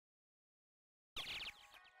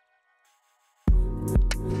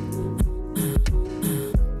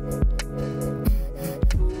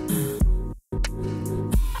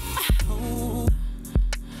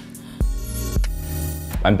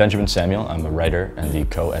I'm Benjamin Samuel. I'm a writer and the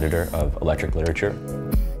co-editor of Electric Literature.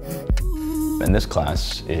 And this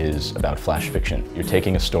class is about flash fiction. You're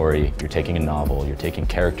taking a story, you're taking a novel, you're taking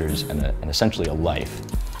characters and essentially a life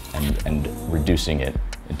and reducing it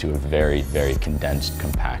into a very, very condensed,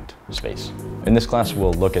 compact space. In this class,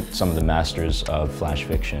 we'll look at some of the masters of flash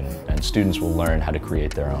fiction, and students will learn how to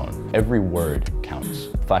create their own. Every word counts.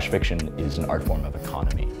 Flash fiction is an art form of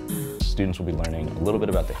economy. Students will be learning a little bit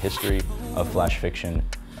about the history of flash fiction,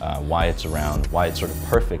 why it's around, why it's sort of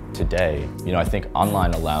perfect today. You know, I think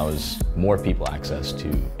online allows more people access to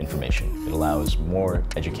information. It allows more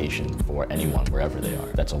education for anyone, wherever they are.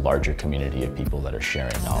 That's a larger community of people that are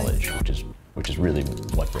sharing knowledge, which is really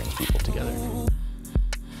what brings people together.